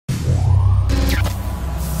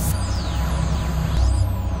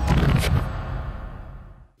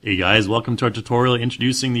Hey guys, welcome to our tutorial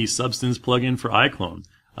introducing the Substance plugin for iClone.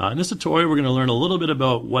 In this tutorial we're going to learn a little bit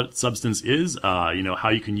about what Substance is, how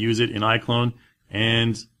you can use it in iClone,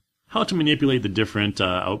 and how to manipulate the different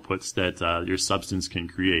outputs that your Substance can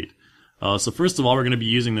create. So first of all, we're going to be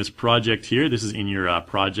using this project here. This is in your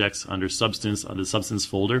projects under Substance, the Substance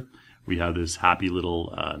folder. We have this happy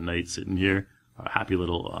little knight sitting here, a happy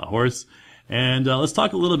little horse. And let's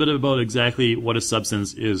talk a little bit about exactly what a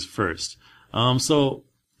Substance is first. So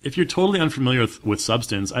if you're totally unfamiliar with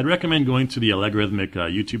Substance, I'd recommend going to the Algorithmic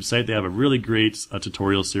YouTube site. They have a really great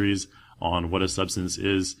tutorial series on what a Substance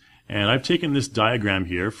is. And I've taken this diagram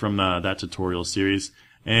here from that tutorial series.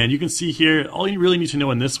 And you can see here, all you really need to know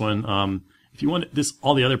in this one, if you want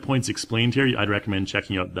all the other points explained here, I'd recommend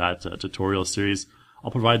checking out that tutorial series. I'll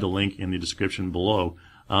provide the link in the description below.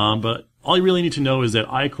 But all you really need to know is that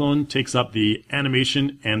iClone takes up the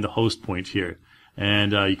animation and the host point here.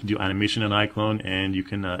 And you can do animation in iClone, and you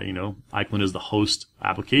can, iClone is the host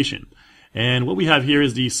application. And what we have here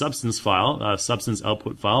is the Substance file, Substance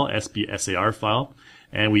output file, SBSAR file,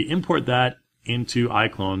 and we import that into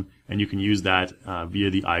iClone, and you can use that via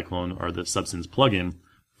the iClone or the Substance plugin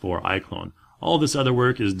for iClone. All this other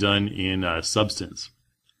work is done in Substance.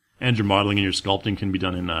 And your modeling and your sculpting can be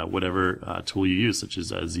done in whatever tool you use, such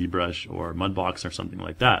as ZBrush or Mudbox or something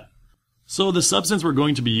like that. So the Substance we're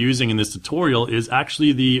going to be using in this tutorial is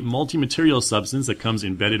actually the multi-material Substance that comes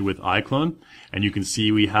embedded with iClone. And you can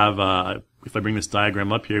see we have, if I bring this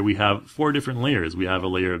diagram up here, we have 4 different layers. We have a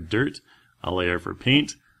layer of dirt, a layer for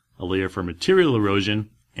paint, a layer for material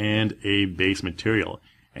erosion, and a base material.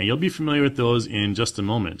 And you'll be familiar with those in just a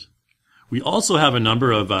moment. We also have a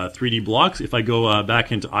number of 3D blocks. If I go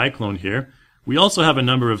back into iClone here, we also have a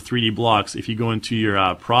number of 3D blocks. If you go into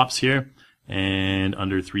your props here, and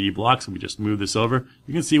under 3D blocks, we just move this over,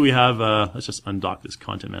 you can see we have, let's just undock this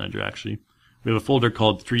content manager actually. We have a folder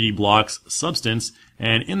called 3D blocks Substance,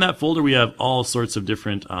 and in that folder we have all sorts of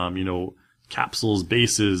different, capsules,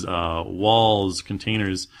 bases, walls,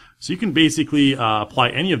 containers. So you can basically apply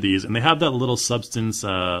any of these, and they have that little Substance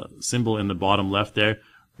symbol in the bottom left there,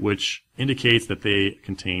 which indicates that they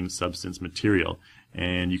contain Substance material.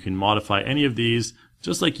 And you can modify any of these,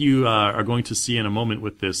 just like you are going to see in a moment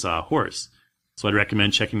with this horse. So I'd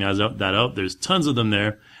recommend checking that out. There's tons of them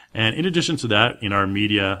there. And in addition to that, in our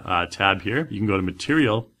media tab here, you can go to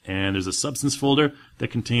material, and there's a Substance folder that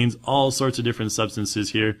contains all sorts of different substances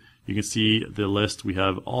here. You can see the list. We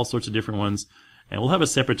have all sorts of different ones. And we'll have a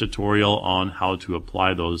separate tutorial on how to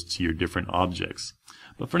apply those to your different objects.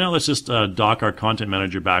 But for now, let's just dock our content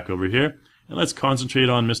manager back over here, and let's concentrate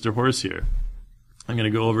on Mr. Horse here. I'm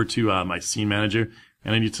going to go over to my scene manager,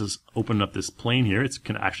 and I need to open up this plane here. It's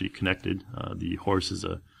actually connected. The horse is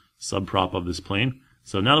a subprop of this plane.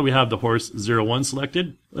 So now that we have the horse 01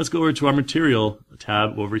 selected, let's go over to our material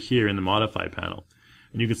tab over here in the modify panel.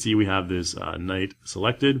 And you can see we have this knight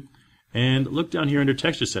selected. And look down here under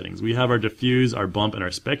texture settings. We have our diffuse, our bump, and our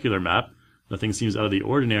specular map. Nothing seems out of the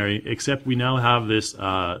ordinary, except we now have this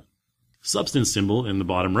Substance symbol in the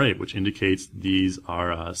bottom right, which indicates these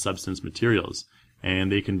are Substance materials.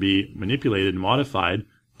 And they can be manipulated and modified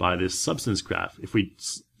by this Substance graph. If we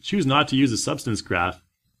choose not to use the Substance graph,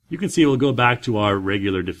 you can see we'll go back to our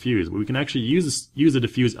regular diffuse. We can actually use the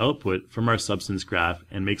diffuse output from our Substance graph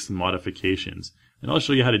and make some modifications. And I'll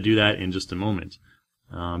show you how to do that in just a moment.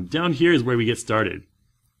 Down here is where we get started.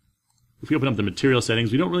 If we open up the material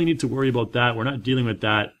settings, we don't really need to worry about that. We're not dealing with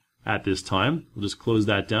that at this time. We'll just close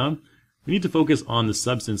that down. We need to focus on the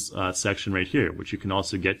Substance section right here, which you can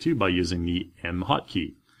also get to by using the M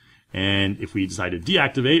hotkey. And if we decide to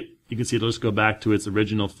deactivate, you can see it'll just go back to its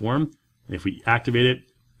original form. And if we activate it,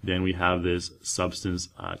 then we have this Substance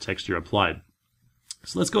texture applied.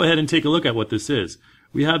 So let's go ahead and take a look at what this is.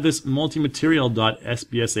 We have this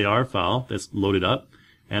multimaterial.sbsar file that's loaded up,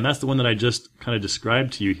 and that's the one that I just kind of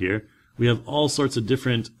described to you here. We have all sorts of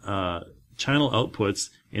different channel outputs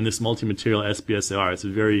in this multi-material SBSAR. It's a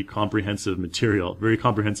very comprehensive material, very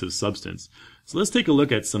comprehensive Substance. So let's take a look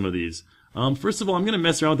at some of these. First of all, I'm going to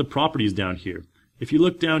mess around with the properties down here. If you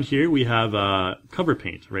look down here, we have cover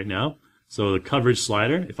paint right now. So the coverage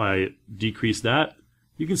slider, if I decrease that,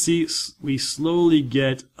 you can see we slowly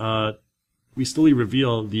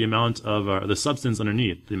reveal the amount of the Substance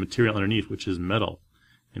underneath, the material underneath, which is metal.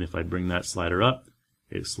 And if I bring that slider up,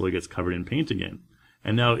 it slowly gets covered in paint again.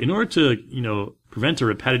 And now, in order to, prevent a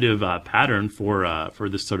repetitive pattern for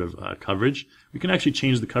this sort of coverage, we can actually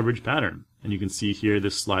change the coverage pattern. And you can see here,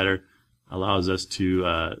 this slider allows us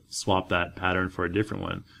to swap that pattern for a different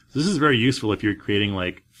one. So this is very useful if you're creating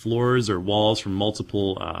like floors or walls from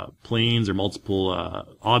multiple planes or multiple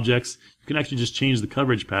objects. You can actually just change the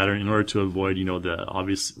coverage pattern in order to avoid, the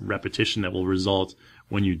obvious repetition that will result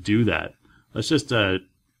when you do that. Let's just take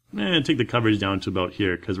the coverage down to about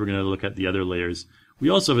here because we're going to look at the other layers. We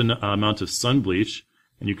also have an amount of sun bleach,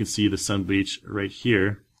 and you can see the sun bleach right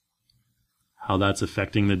here, how that's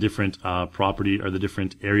affecting the different property or the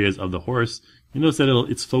different areas of the horse. You notice that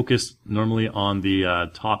it's focused normally on the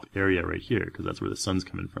top area right here because that's where the sun's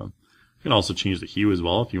coming from. You can also change the hue as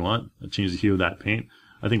well if you want. Change the hue of that paint.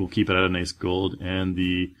 I think we'll keep it at a nice gold. And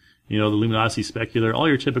the luminosity specular, all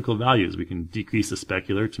your typical values. We can decrease the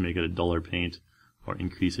specular to make it a duller paint or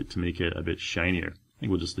increase it to make it a bit shinier. I think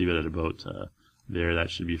we'll just leave it at about there. That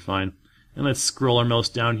should be fine. And let's scroll our mouse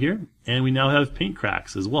down here, and we now have paint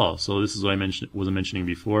cracks as well. So this is what I was mentioning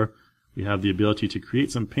before. We have the ability to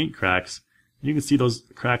create some paint cracks. You can see those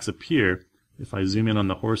cracks appear. If I zoom in on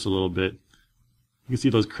the horse a little bit, you can see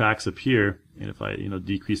those cracks appear. And if I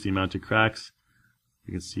decrease the amount of cracks,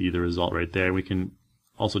 you can see the result right there. We can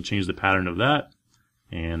also change the pattern of that,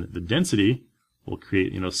 and the density will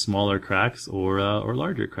create smaller cracks or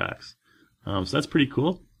larger cracks. So that's pretty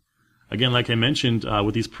cool. Again, like I mentioned,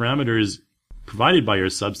 with these parameters provided by your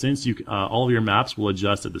substance, all of your maps will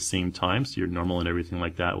adjust at the same time. So your normal and everything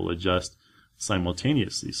like that will adjust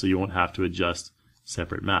simultaneously. So you won't have to adjust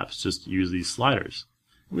separate maps. Just use these sliders.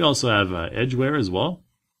 We also have edge wear as well.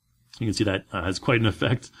 You can see that has quite an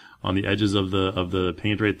effect on the edges of the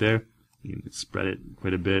paint right there. You can spread it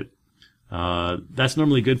quite a bit. That's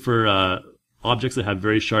normally good for objects that have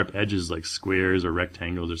very sharp edges like squares or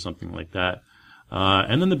rectangles or something like that.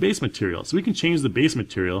 And then the base material. So we can change the base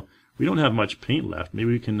material. We don't have much paint left.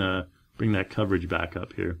 Maybe we can bring that coverage back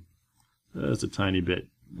up here. That's a tiny bit.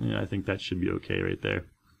 Yeah, I think that should be okay right there.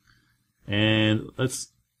 And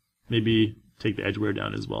let's maybe take the edge wear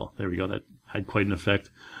down as well. There we go. That had quite an effect.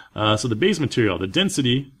 So the base material, the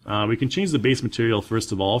density, we can change the base material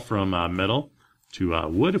first of all from metal to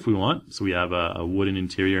wood if we want. So we have a wooden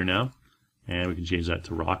interior now. And we can change that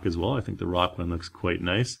to rock as well. I think the rock one looks quite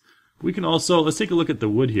nice. We can also, let's take a look at the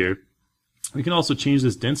wood here. We can also change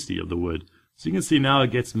this density of the wood. So you can see now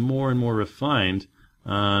it gets more and more refined.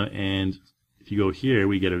 And if you go here,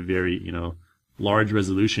 we get a very, large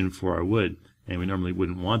resolution for our wood. And we normally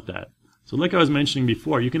wouldn't want that. So like I was mentioning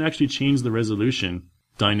before, you can actually change the resolution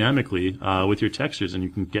dynamically with your textures, and you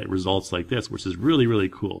can get results like this, which is really, really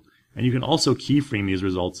cool. And you can also keyframe these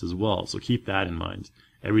results as well. So keep that in mind.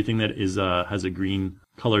 Everything that is has a green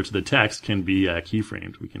color to the text can be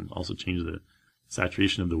keyframed. We can also change the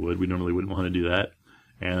saturation of the wood. We normally wouldn't want to do that.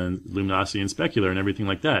 And luminosity and specular and everything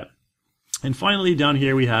like that. And finally, down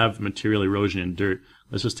here we have material erosion and dirt.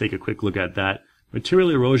 Let's just take a quick look at that.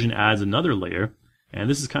 Material erosion adds another layer, and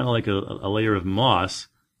this is kind of like a layer of moss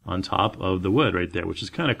on top of the wood right there, which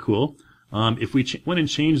is kind of cool. If we went and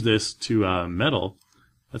changed this to metal,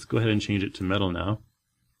 let's go ahead and change it to metal now.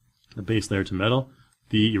 The base layer to metal.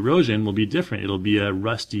 The erosion will be different. It'll be a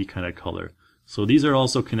rusty kind of color. So these are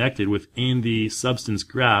also connected within the substance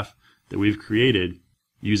graph that we've created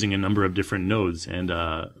using a number of different nodes, and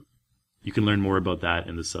you can learn more about that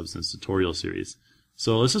in the substance tutorial series.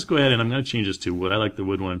 So let's just go ahead, and I'm going to change this to wood. I like the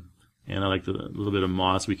wood one, and I like the little bit of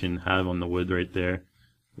moss we can have on the wood right there.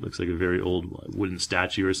 It looks like a very old wooden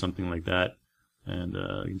statue or something like that. And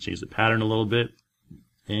you can change the pattern a little bit,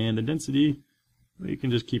 and the density, you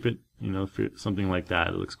can just keep it, for something like that.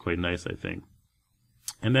 It looks quite nice, I think.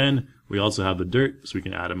 And then we also have the dirt, so we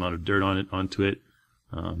can add amount of dirt onto it.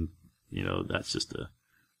 That's just a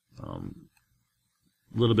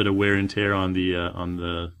little bit of wear and tear on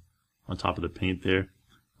top of the paint there.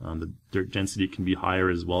 The dirt density can be higher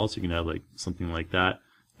as well, so you can have like something like that.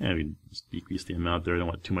 And we can just decrease the amount there. I don't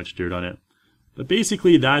want too much dirt on it. But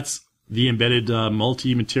basically, that's the embedded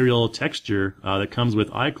multi-material texture that comes with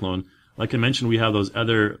iClone. Like I mentioned, we have those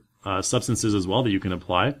other substances as well that you can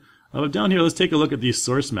apply. But down here, let's take a look at these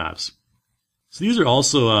source maps. So these are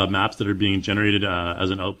also maps that are being generated as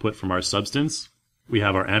an output from our substance. We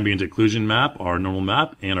have our ambient occlusion map, our normal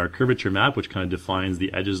map, and our curvature map, which kind of defines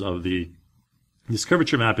the edges of the... This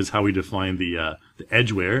curvature map is how we define the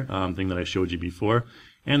edge wear thing that I showed you before.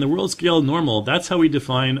 And the world scale normal, that's how we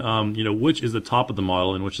define, which is the top of the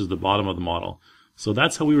model and which is the bottom of the model. So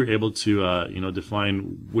that's how we were able to,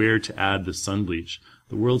 define where to add the sun bleach.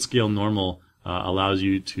 The world scale normal allows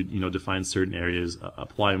you to, define certain areas,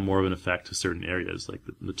 apply more of an effect to certain areas, like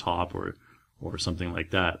the top or something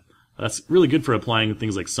like that. That's really good for applying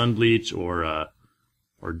things like sun bleach or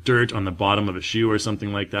dirt on the bottom of a shoe or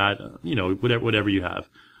something like that. Whatever you have.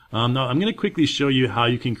 Now I'm going to quickly show you how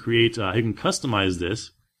you can create, how you can customize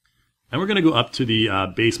this And we're going to go up to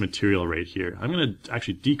the base material right here. I'm going to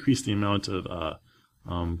actually decrease the amount of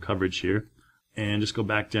coverage here and just go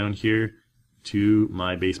back down here to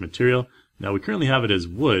my base material. Now we currently have it as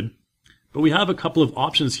wood, but we have a couple of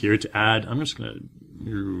options here to add. I'm just going to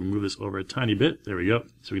move this over a tiny bit. There we go.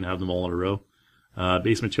 So we can have them all in a row.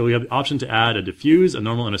 Base material, we have the option to add a diffuse, a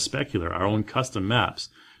normal, and a specular, our own custom maps.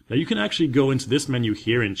 Now you can actually go into this menu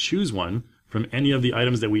here and choose one from any of the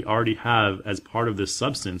items that we already have as part of this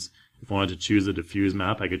substance. If I wanted to choose a diffuse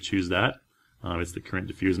map, I could choose that. It's the current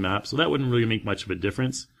diffuse map, so that wouldn't really make much of a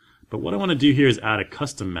difference. But what I want to do here is add a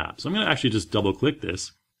custom map. So I'm going to actually just double click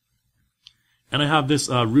this. And I have this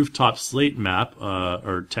rooftop slate map,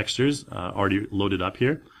 or textures, already loaded up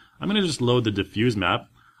here. I'm going to just load the diffuse map.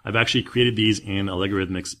 I've actually created these in a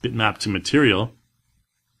Logarithmics bitmap to material,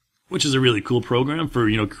 which is a really cool program for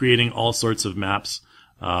creating all sorts of maps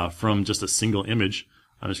from just a single image.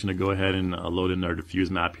 I'm just going to go ahead and load in our diffuse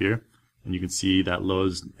map here, and you can see that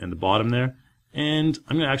loads in the bottom there. And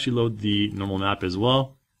I'm going to actually load the normal map as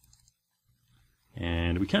well.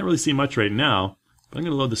 And we can't really see much right now, but I'm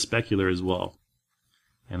going to load the specular as well,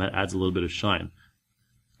 and that adds a little bit of shine.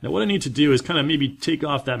 Now what I need to do is kind of maybe take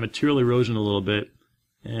off that material erosion a little bit.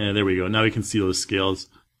 And there we go. Now we can see those scales.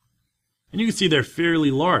 And you can see they're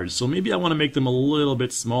fairly large, so maybe I want to make them a little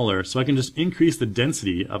bit smaller so I can just increase the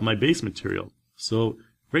density of my base material. So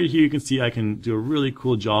right here you can see I can do a really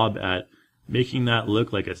cool job at making that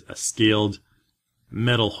look like a scaled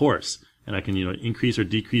metal horse. And I can increase or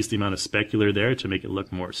decrease the amount of specular there to make it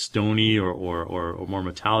look more stony or more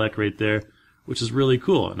metallic right there, which is really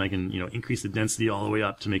cool. And I can increase the density all the way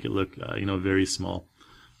up to make it look very small.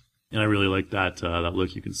 And I really like that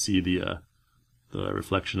look. You can see the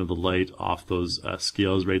reflection of the light off those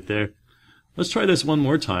scales right there. Let's try this one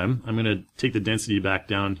more time. I'm going to take the density back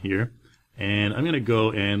down here, and I'm going to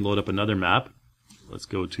go and load up another map. Let's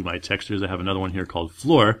go to my textures. I have another one here called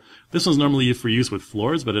floor. This one's normally for use with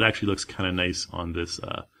floors, but it actually looks kind of nice on this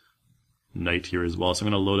night here as well. So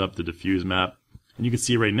I'm going to load up the diffuse map. And you can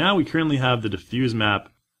see right now we currently have the diffuse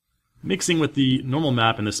map mixing with the normal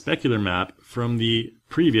map and the specular map from the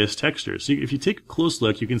previous texture. So if you take a close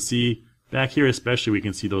look, you can see back here especially we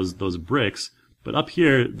can see those bricks, but up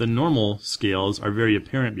here the normal scales are very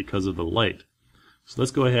apparent because of the light. So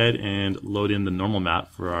let's go ahead and load in the normal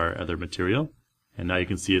map for our other material, and now you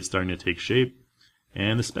can see it's starting to take shape,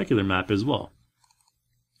 and the specular map as well.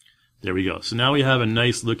 There we go. So now we have a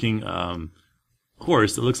nice looking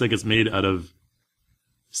horse that looks like it's made out of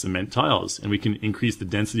cement tiles, and we can increase the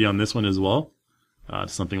density on this one as well to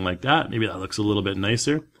something like that. Maybe that looks a little bit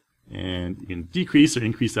nicer, and you can decrease or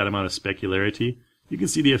increase that amount of specularity. You can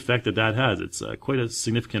see the effect that that has. It's quite a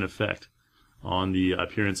significant effect on the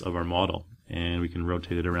appearance of our model, and we can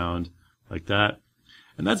rotate it around like that.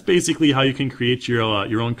 And that's basically how you can create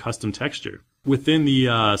your own custom texture within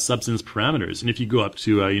the substance parameters. And if you go up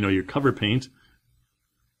to your cover paint,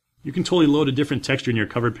 you can totally load a different texture in your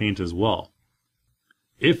cover paint as well.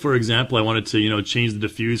 If, for example, I wanted to, change the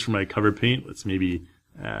diffuse for my cover paint, let's maybe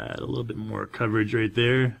add a little bit more coverage right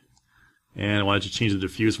there. And I wanted to change the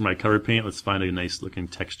diffuse for my cover paint. Let's find a nice looking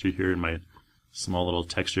texture here in my small little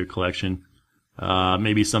texture collection.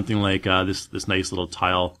 Maybe something like this nice little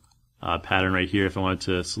tile pattern right here. If I wanted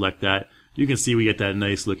to select that, you can see we get that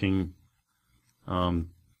nice looking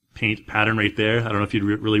paint pattern right there. I don't know if you'd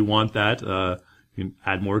really want that. You can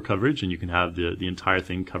add more coverage, and you can have the entire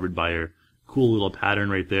thing covered by your cool little pattern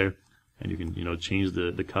right there, and you can change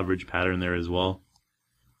the coverage pattern there as well.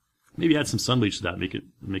 Maybe add some sun bleach to that, make it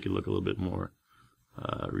look a little bit more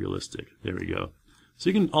realistic. There we go. So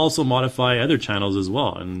you can also modify other channels as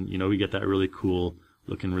well, and we get that really cool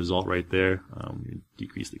looking result right there. You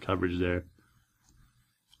decrease the coverage there,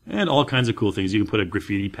 and all kinds of cool things. You can put a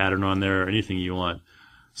graffiti pattern on there or anything you want.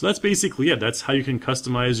 So that's basically it. That's how you can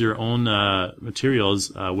customize your own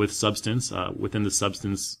materials with Substance within the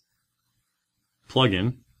Substance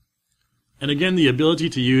plugin. And again, the ability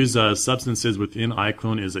to use substances within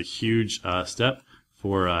iClone is a huge step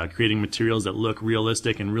for creating materials that look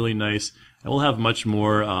realistic and really nice. And we'll have much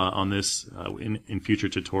more on this in future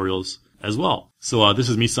tutorials as well. So this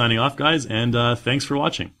is me signing off, guys, and thanks for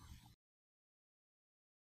watching.